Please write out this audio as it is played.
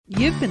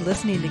You've been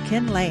listening to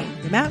Ken Lane,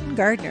 the Mountain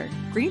Gardener.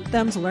 Green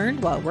thumbs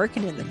learned while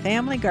working in the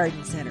Family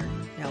Garden Center.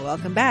 Now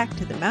welcome back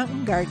to the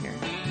Mountain Gardener.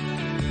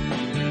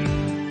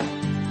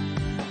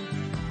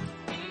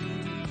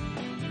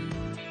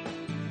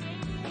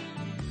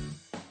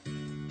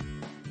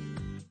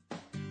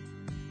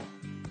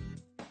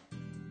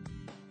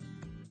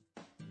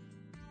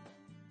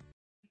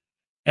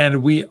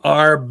 And we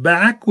are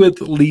back with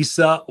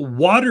Lisa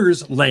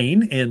Waters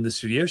Lane in the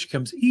studio. She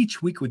comes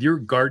each week with your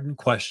garden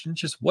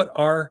questions. Just what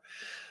are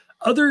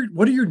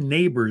your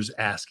neighbors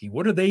asking?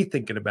 What are they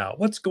thinking about?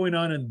 What's going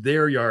on in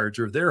their yards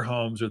or their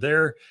homes or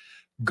their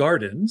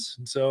gardens?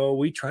 And so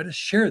we try to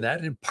share that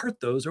and impart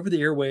those over the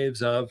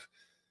airwaves of,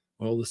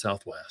 well, the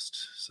Southwest.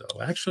 So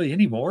actually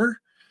anymore,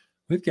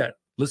 we've got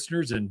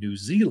listeners in New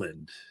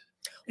Zealand,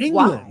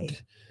 England. Why?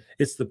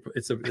 It's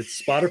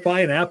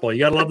Spotify and Apple. You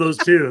gotta love those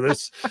two.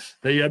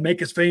 They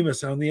make us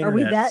famous on the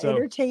internet. Are we that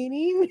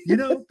entertaining?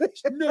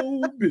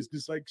 No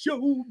business like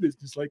show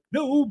business like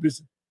no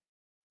business.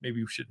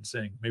 Maybe we shouldn't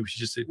sing. Maybe we should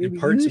just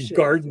impart some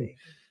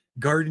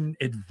garden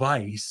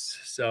advice.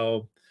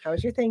 So, how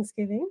was your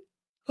Thanksgiving?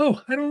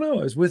 Oh, I don't know.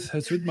 I was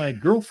with my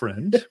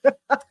girlfriend,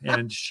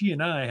 and she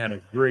and I had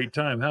a great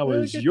time. How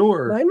was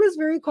yours? Mine was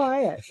very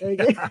quiet.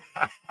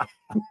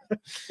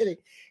 Kidding.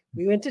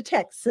 We went to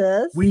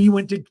Texas. We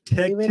went to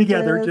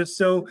together, just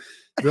so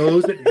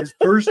those that his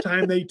first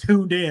time they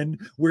tuned in,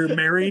 we're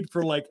married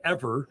for like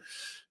ever.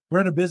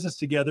 We're in a business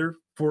together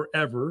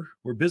forever.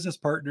 We're business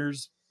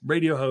partners,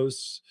 radio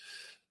hosts,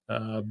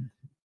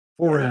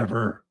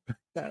 forever.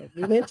 So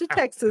we went to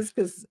Texas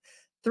because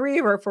 3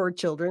 of our 4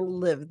 children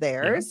live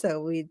there. Yeah. So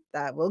we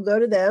thought we'll go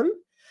to them,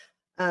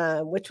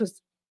 which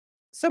was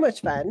so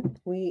much fun.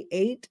 We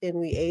ate,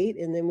 and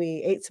then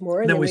we ate some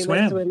more, and then we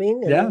went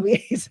swimming, and then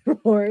we ate some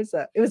more.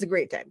 So it was a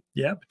great time.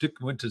 Yeah,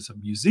 went to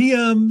some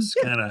museums,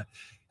 kind of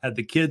had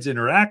the kids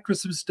interact with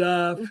some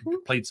stuff,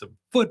 played some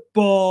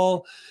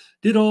football,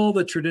 did all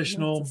the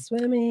traditional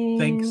swimming,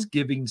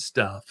 Thanksgiving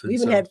stuff. We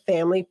even had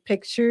family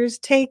pictures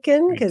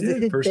taken because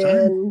it had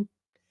been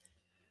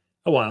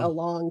a while, a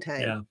long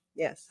time. Yeah.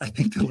 Yes. I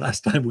think the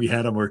last time we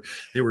had them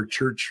they were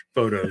church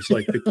photos.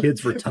 Like the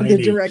kids were tiny.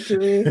 The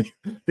directory.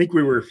 I think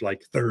we were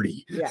like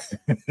 30. Yeah.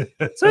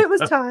 So it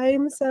was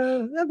time.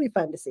 So that'll be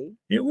fun to see.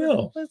 It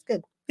will. It was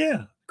good.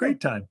 Yeah. Great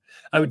time.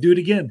 I would do it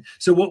again.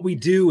 So what we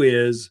do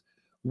is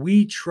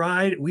we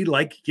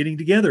like getting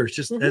together. It's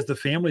just as the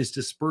families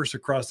disperse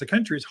across the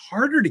country, it's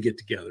harder to get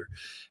together.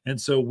 And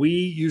so we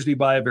usually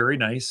buy a very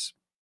nice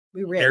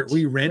We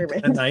rent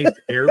a nice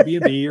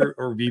Airbnb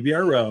or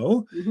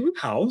VBRO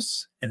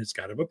house, and it's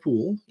got to have a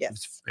pool.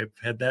 Yes. I've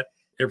had that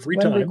every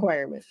One time.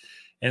 requirement.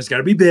 And it's got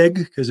to be big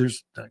because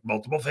there's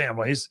multiple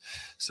families.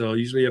 So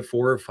usually a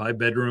 4 or 5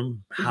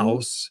 bedroom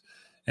house,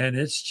 and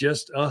it's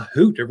just a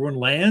hoot. Everyone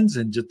lands,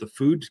 and just the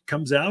food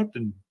comes out,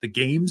 and the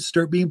games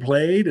start being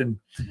played, and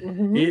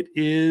it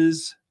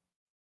is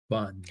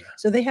fun.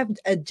 So they have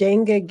a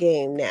Jenga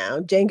game now.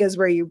 Jenga is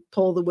where you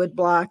pull the wood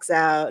blocks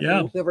out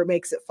and whoever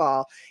makes it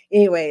fall.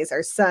 Anyways,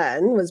 our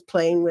son was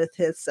playing with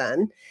his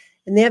son,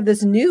 and they have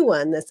this new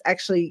one that's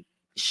actually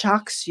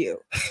shocks you.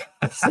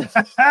 So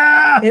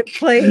it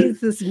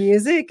plays this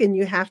music, and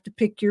you have to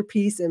pick your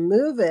piece and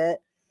move it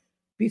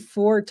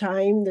before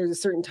time. There's a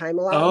certain time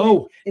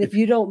allotment. And if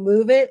you don't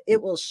move it, it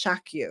will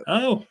shock you.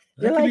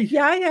 They're like,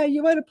 yeah,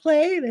 you want to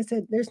play? And I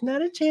said, there's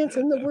not a chance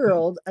in the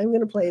world I'm going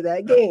to play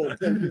that game.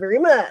 Thank you very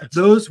much.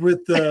 Those with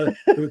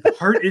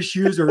heart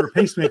issues or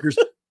pacemakers,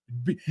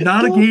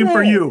 not a game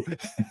for you.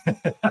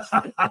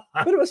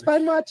 But it was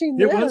fun watching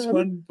them. It was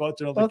fun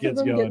watching all the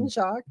kids of them getting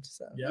shocked.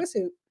 So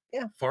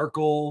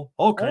Farkle,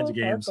 all kinds of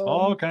games.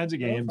 All kinds of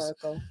games.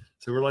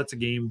 So we're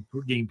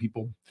game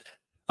people.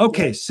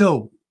 Okay,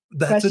 so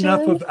that's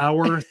enough of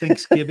our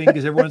Thanksgiving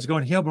because everyone's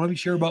going, but let me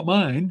share about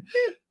mine.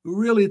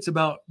 Really, it's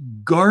about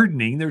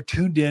gardening. They're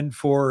tuned in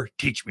for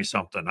teach me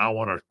something. I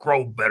want to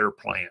grow better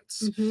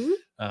plants.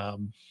 How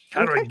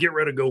do I get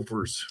rid of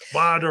gophers?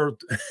 Are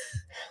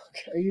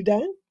you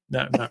done?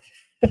 No.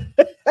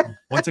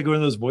 Once I go into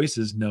those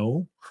voices,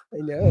 no. I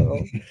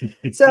know.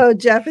 So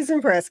Jeff is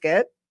in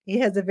Prescott. He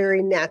has a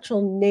very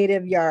natural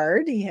native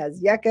yard. He has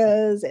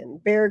yuccas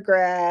and bear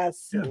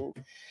grass and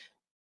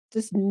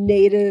just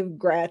native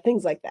grass,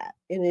 things like that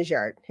in his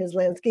yard. His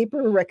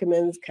landscaper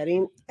recommends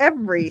cutting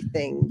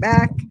everything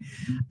back.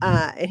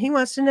 And he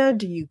wants to know,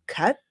 do you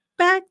cut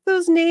back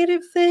those native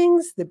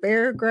things? The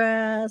bear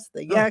grass,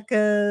 the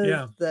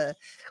yuccas,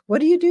 what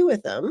do you do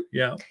with them?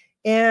 Yeah.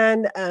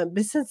 And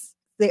but since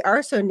they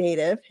are so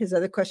native, his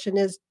other question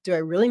is, do I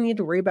really need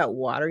to worry about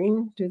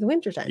watering through the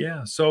wintertime?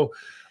 Yeah. So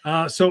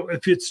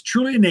if it's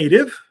truly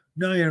native,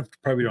 no, you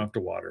probably don't have to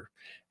water.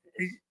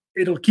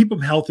 It'll keep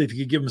them healthy if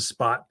you give them a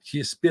spot.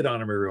 You spit on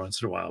them every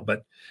once in a while,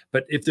 but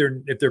if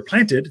they're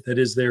planted, that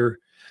is,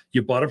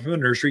 you bought them from the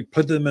nursery,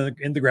 put them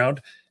in the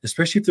ground.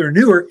 Especially if they're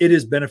newer, it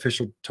is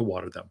beneficial to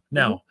water them.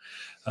 Now,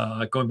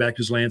 going back to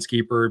his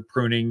landscaper,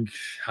 pruning,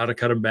 how to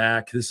cut them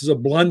back. This is a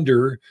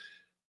blunder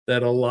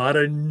that a lot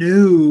of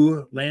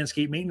new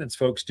landscape maintenance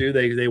folks do.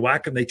 They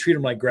whack them, they treat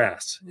them like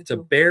grass. It's a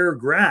bare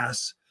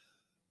grass,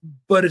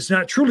 but it's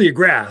not truly a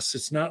grass.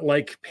 It's not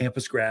like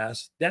pampas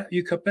grass that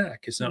you cut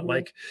back. It's not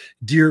like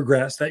deer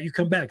grass that you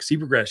come back.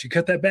 Zebra grass, you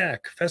cut that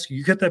back. Fescue,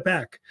 you cut that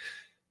back.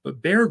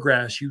 But bear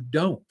grass, you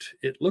don't.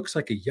 It looks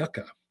like a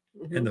yucca.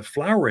 And the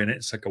flower in it,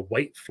 it's like a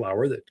white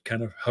flower that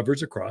kind of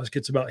hovers across,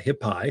 gets about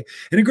hip high,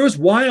 and it grows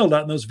wild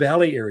out in those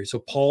valley areas. So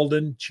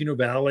Paulden, Chino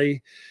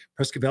Valley,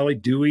 Prescott Valley,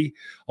 Dewey,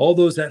 all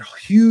those, that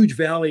huge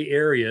valley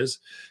areas,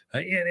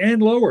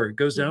 and lower. It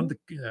goes down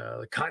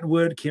to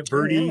Cottonwood, Camp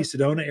Verde,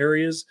 Sedona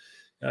areas.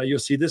 You'll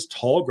see this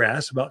tall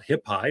grass about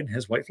hip high and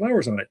has white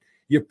flowers on it.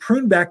 You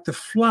prune back the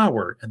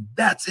flower, and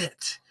that's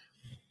it.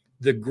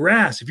 The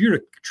grass, if you were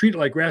to treat it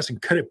like grass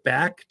and cut it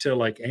back to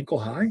like ankle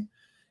high,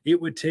 it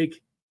would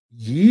take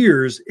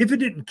years. If it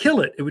didn't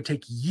kill it, it would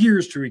take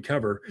years to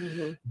recover.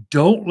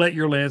 Don't let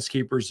your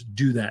landscapers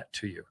do that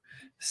to you.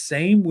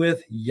 Same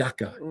with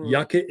yucca.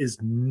 Yucca is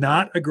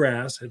not a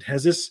grass. It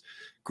has this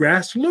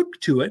grass look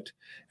to it,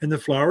 and the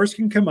flowers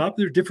can come up.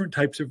 There are different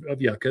types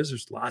of yuccas.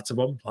 There's lots of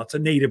them, lots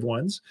of native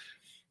ones.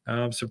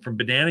 So from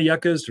banana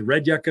yuccas to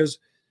red yuccas,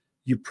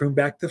 you prune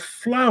back the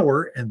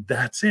flower, and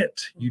that's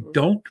it. You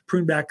don't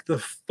prune back the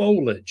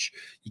foliage.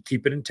 You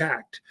keep it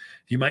intact.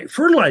 You might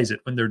fertilize it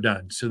when they're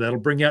done, so that'll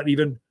bring out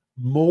even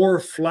more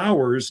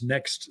flowers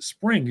next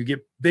spring. You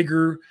get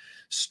bigger,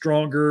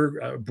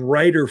 stronger,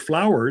 brighter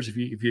flowers. If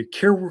you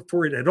care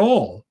for it at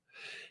all,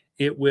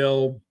 it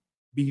will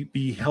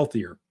be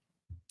healthier.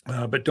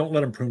 But don't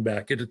let them prune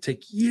back. It'll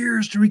take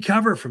years to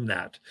recover from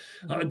that.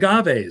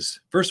 Agaves,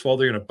 first of all,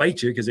 they're going to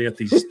bite you because they got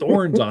these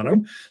thorns on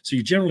them. So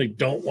you generally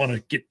don't want to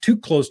get too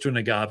close to an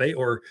agave,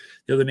 or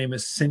the other name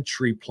is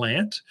century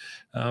plant.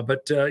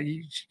 But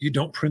you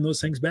don't prune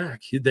those things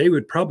back. They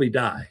would probably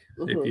die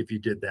if you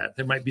did that.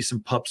 There might be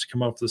some pups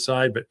come off the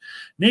side, but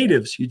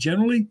natives, you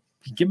generally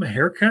give them a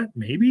haircut,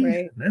 maybe.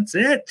 Right. That's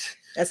it.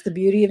 That's the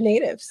beauty of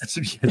natives.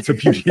 It's a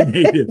beauty of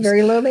natives.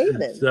 Very low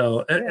maintenance.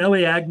 So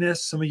L.A.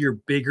 Agnes, some of your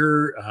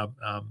bigger,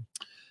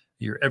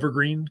 your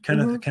evergreen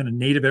kind of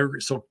native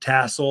evergreen, so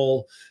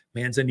tassel,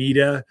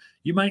 manzanita,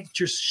 you might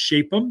just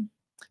shape them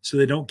so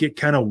they don't get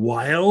kind of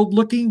wild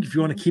looking. If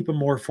you want to keep them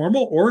more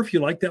formal, or if you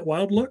like that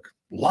wild look,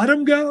 let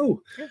them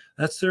go.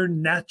 That's their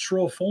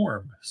natural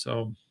form.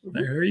 So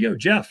there you go,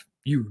 Jeff.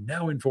 You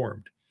now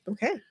informed.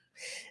 Okay.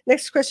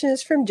 Next question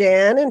is from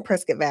Jan in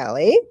Prescott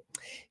Valley.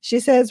 She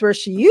says where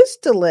she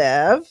used to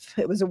live,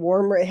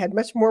 it had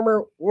much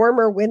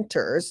warmer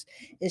winters,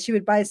 and she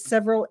would buy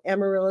several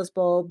amaryllis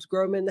bulbs,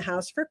 grow them in the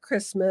house for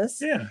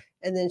Christmas,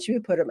 and then she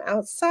would put them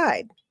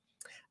outside.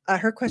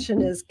 Her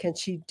question is, can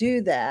she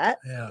do that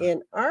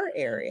in our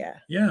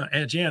area? Yeah,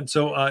 and Jan,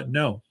 so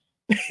no.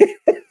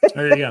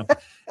 There you go.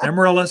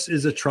 Amaryllis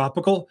is a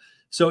tropical.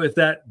 So if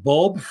that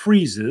bulb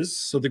freezes,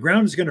 so the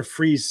ground is going to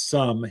freeze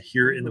some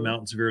here in the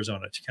mountains of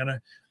Arizona. She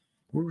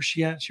where was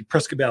she at?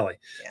 Prescott Valley.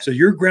 Yeah. So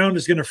your ground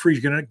is going to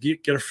freeze. You're going to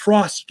get a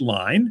frost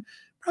line,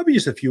 probably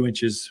just a few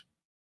inches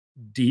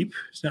deep.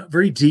 It's not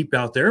very deep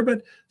out there,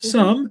 but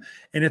some.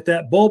 And if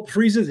that bulb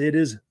freezes, it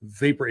is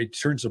vapor. It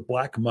turns to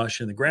black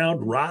mush in the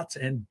ground, rots,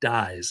 and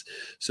dies.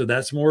 So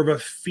that's more of a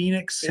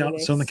Phoenix.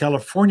 Southern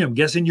California. I'm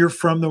guessing you're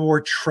from the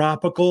more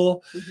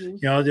tropical,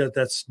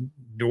 that's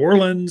New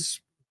Orleans,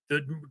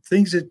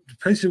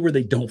 places where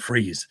they don't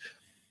freeze.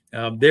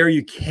 There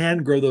you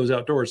can grow those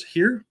outdoors.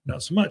 Here,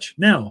 not so much.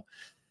 Now,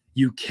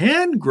 you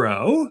can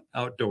grow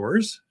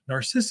outdoors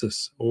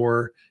narcissus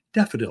or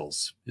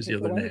daffodils is the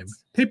other name.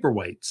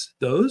 Paperwhites.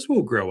 Those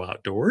will grow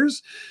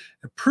outdoors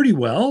pretty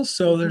well.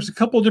 So there's a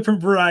couple different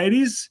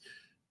varieties,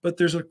 but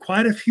there's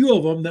quite a few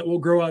of them that will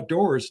grow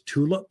outdoors.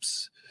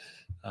 Tulips,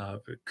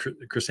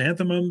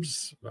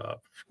 chrysanthemums.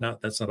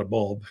 That's not a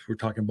bulb. We're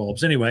talking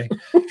bulbs anyway.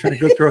 Trying to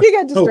go through. You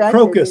got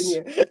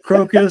distracted,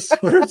 crocus.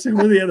 What are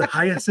the other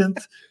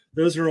hyacinth?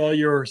 Those are all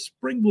your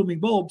spring blooming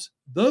bulbs.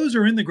 Those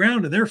are in the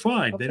ground and they're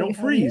fine. They don't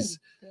freeze.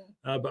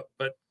 But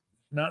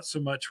not so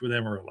much with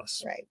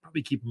amaryllis. Right.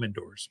 Probably keep them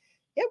indoors.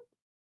 Yep.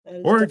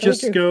 Or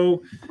just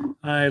go,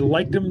 I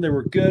liked them, they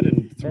were good,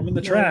 and throw them in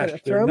the trash.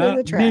 They're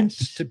not meant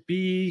to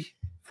be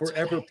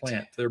forever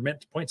plant.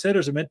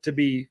 Poinsettias are meant to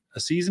be a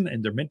season,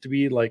 and they're meant to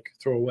be like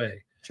throw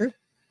away. True.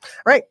 All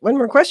right, one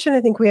more question.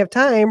 I think we have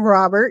time.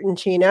 Robert and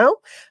Chino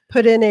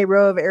put in a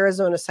row of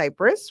Arizona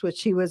cypress,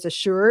 which he was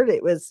assured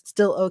it was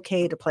still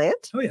okay to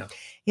plant. Oh, yeah.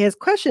 His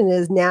question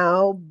is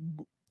now,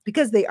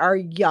 because they are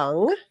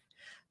young,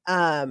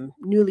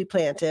 newly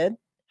planted,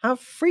 how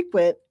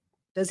frequent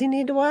does he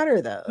need to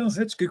water those? Oh,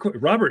 that's good.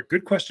 Robert,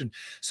 good question.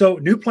 So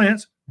new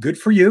plants, good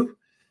for you.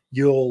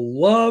 You'll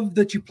love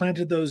that you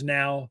planted those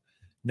now.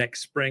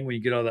 Next spring, when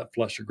you get all that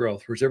flush of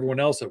growth, whereas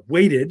everyone else that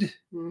waited,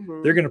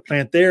 they're going to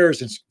plant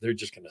theirs and they're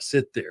just going to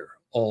sit there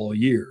all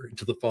year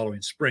until the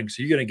following spring.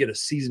 So you're going to get a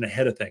season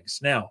ahead of things.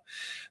 Now,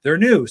 they're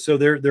new, so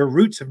their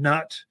roots have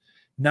not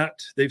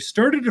they've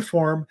started to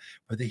form,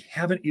 but they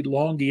haven't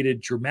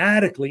elongated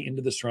dramatically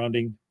into the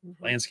surrounding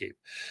landscape.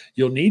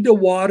 You'll need to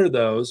water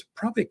those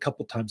probably a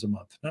couple times a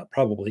month. Not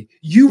probably.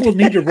 You will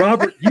need to,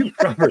 Robert,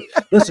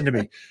 listen to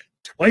me.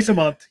 Twice a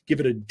month, give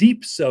it a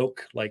deep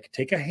soak, like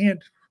take a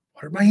hand.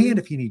 Water my hand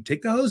if you need.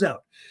 Take the hose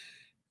out.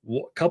 a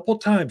couple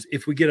times,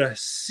 if we get a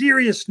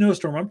serious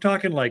snowstorm, I'm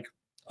talking like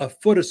a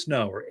foot of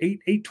snow or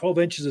 12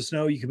 inches of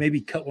snow, you can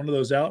maybe cut one of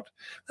those out.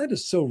 That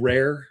is so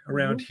rare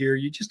around here.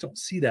 You just don't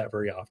see that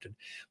very often.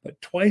 But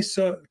twice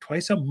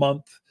a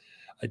month,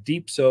 a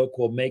deep soak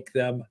will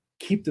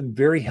keep them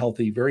very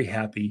healthy, very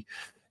happy,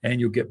 and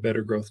you'll get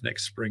better growth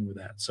next spring with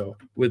that. So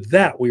with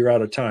that, we are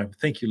out of time.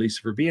 Thank you,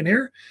 Lisa, for being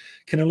here.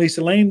 Ken and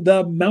Lisa Lane,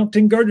 the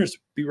Mountain Gardeners.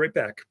 Be right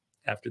back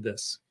after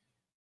this.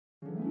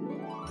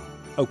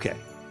 Okay.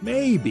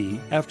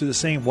 Maybe after the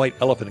same white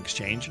elephant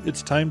exchange,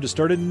 it's time to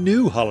start a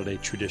new holiday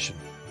tradition.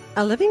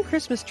 A living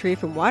Christmas tree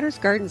from Waters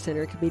Garden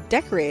Center can be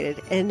decorated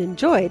and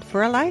enjoyed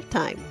for a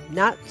lifetime,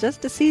 not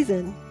just a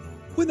season.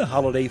 When the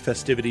holiday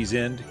festivities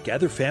end,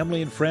 gather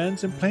family and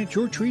friends and plant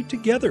your tree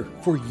together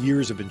for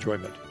years of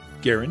enjoyment.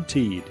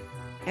 Guaranteed.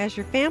 As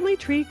your family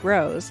tree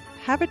grows,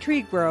 have a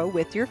tree grow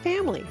with your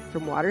family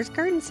from Waters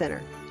Garden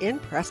Center in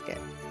Prescott.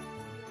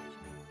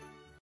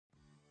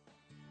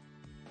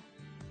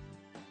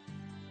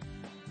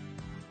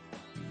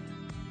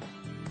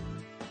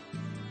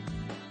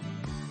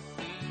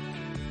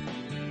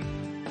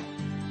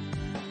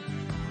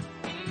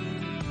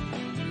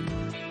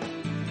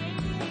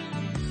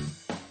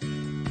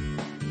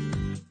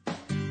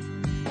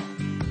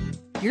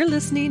 You're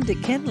listening to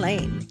Ken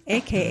Lane,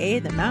 a.k.a.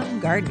 the Mountain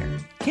Gardener.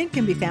 Ken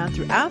can be found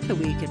throughout the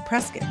week in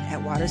Prescott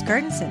at Waters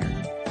Garden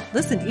Center.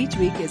 Listen each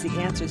week as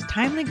he answers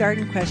timely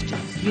garden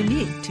questions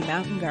unique to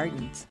mountain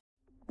gardens.